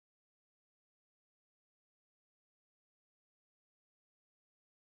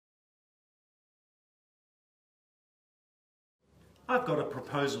I've got a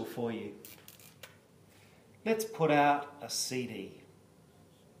proposal for you. Let's put out a CD.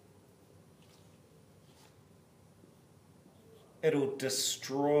 It'll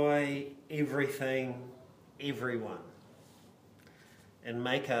destroy everything, everyone, and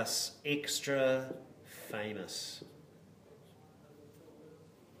make us extra famous.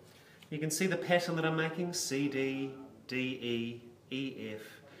 You can see the pattern that I'm making, C, D, D, E, E, F.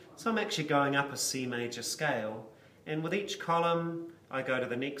 So I'm actually going up a C major scale, and with each column I go to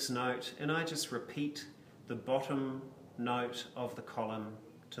the next note and I just repeat the bottom note of the column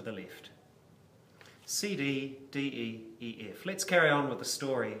to the left. C, D, D, E, E, F. Let's carry on with the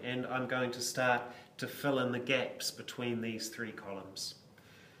story, and I'm going to start to fill in the gaps between these three columns.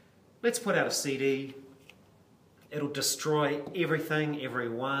 Let's put out a CD. It'll destroy everything,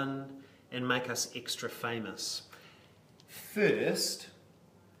 everyone, and make us extra famous. First,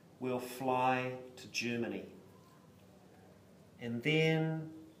 we'll fly to Germany. And then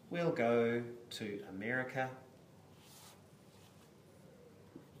we'll go to America.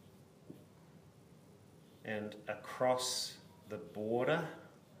 And across the border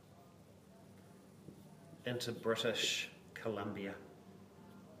into British Columbia.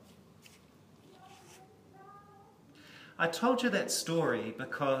 I told you that story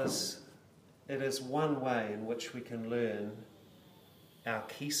because it is one way in which we can learn our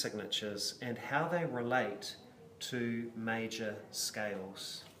key signatures and how they relate to major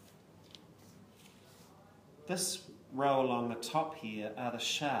scales. This row along the top here are the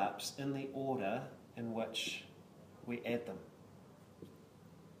sharps in the order in which we add them.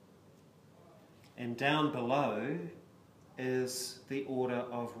 And down below is the order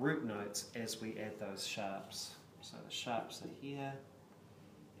of root notes as we add those sharps. So the sharps are here,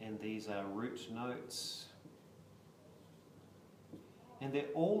 and these are root notes. And they're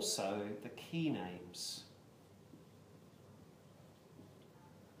also the key names.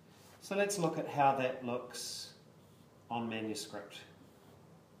 So let's look at how that looks on manuscript.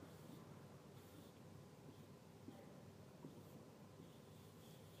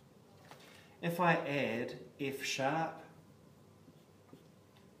 If I add F sharp,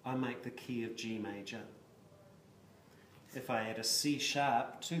 I make the key of G major. If I add a C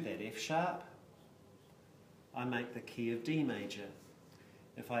sharp to that F sharp, I make the key of D major.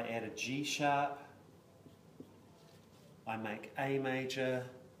 If I add a G sharp, I make A major.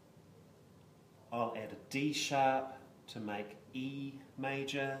 I'll add a D sharp to make E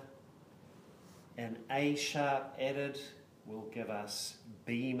major. An A sharp added will give us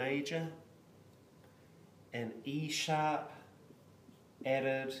B major. An E sharp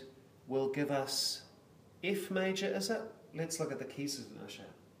added will give us F major, is it? Let's look at the key signature.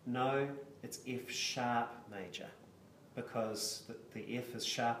 No, it's F sharp major, because the F is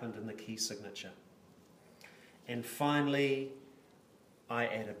sharpened in the key signature. And finally, I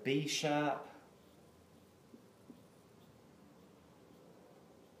add a B sharp,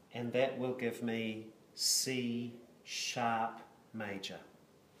 and that will give me C sharp major.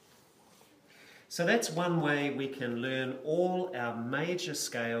 So that's one way we can learn all our major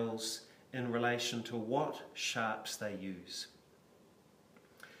scales in relation to what sharps they use.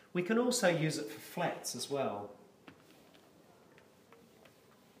 We can also use it for flats as well.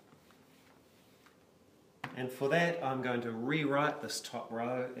 And for that, I'm going to rewrite this top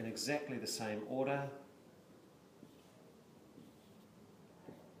row in exactly the same order.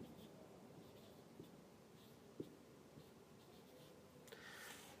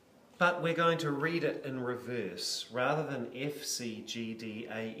 But we're going to read it in reverse. Rather than F, C, G, D,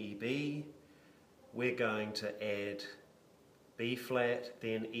 A, E, B, we're going to add B flat,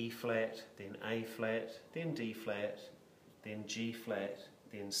 then E flat, then A flat, then D flat, then G flat,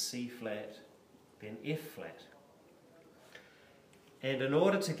 then C flat, then F flat. And in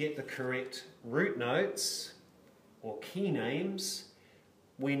order to get the correct root notes or key names,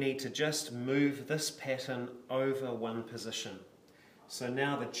 we need to just move this pattern over one position. So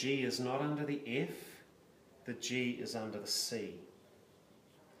now the G is not under the F, the G is under the C.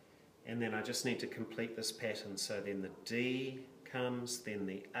 And then I just need to complete this pattern. So then the D comes, then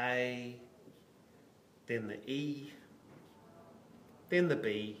the A, then the E, then the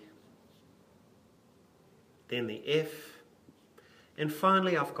B, then the F, and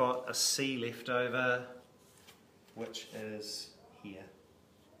finally I've got a C left over, which is here.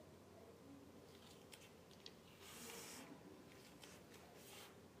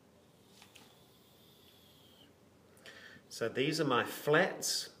 So these are my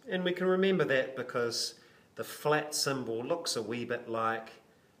flats, and we can remember that because the flat symbol looks a wee bit like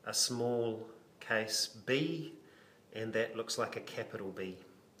a small case B, and that looks like a capital B.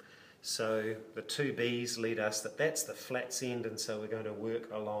 So the two B's lead us that that's the flats end, and so we're going to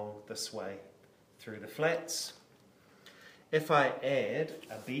work along this way through the flats. If I add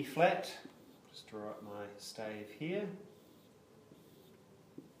a B flat, just draw up my stave here.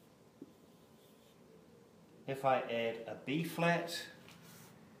 If I add a B flat,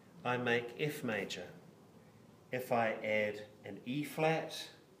 I make F major. If I add an E flat,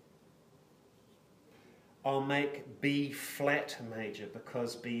 I'll make B flat major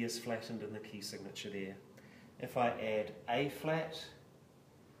because B is flattened in the key signature there. If I add A flat,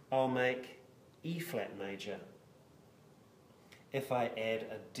 I'll make E flat major. If I add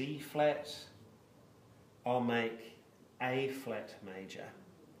a D flat, I'll make A flat major.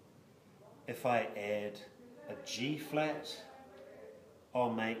 If I add a G flat,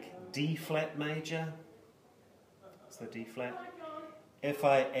 I'll make D flat major. That's the D flat. If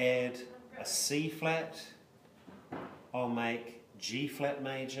I add a C flat, I'll make G flat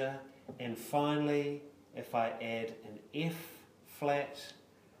major. And finally, if I add an F flat,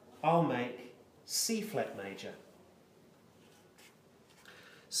 I'll make C flat major.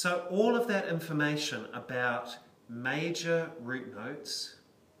 So all of that information about major root notes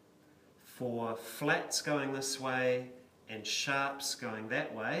for flats going this way and sharps going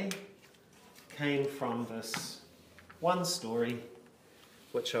that way came from this one story,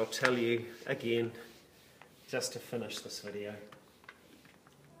 which I'll tell you again just to finish this video.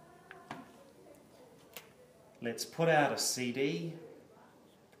 Let's put out a CD.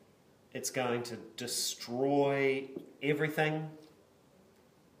 It's going to destroy everything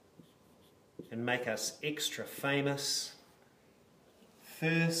and make us extra famous.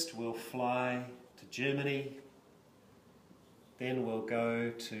 First we'll fly to Germany, then we'll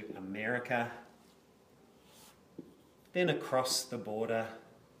go to America, then across the border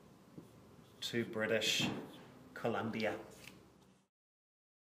to British Columbia.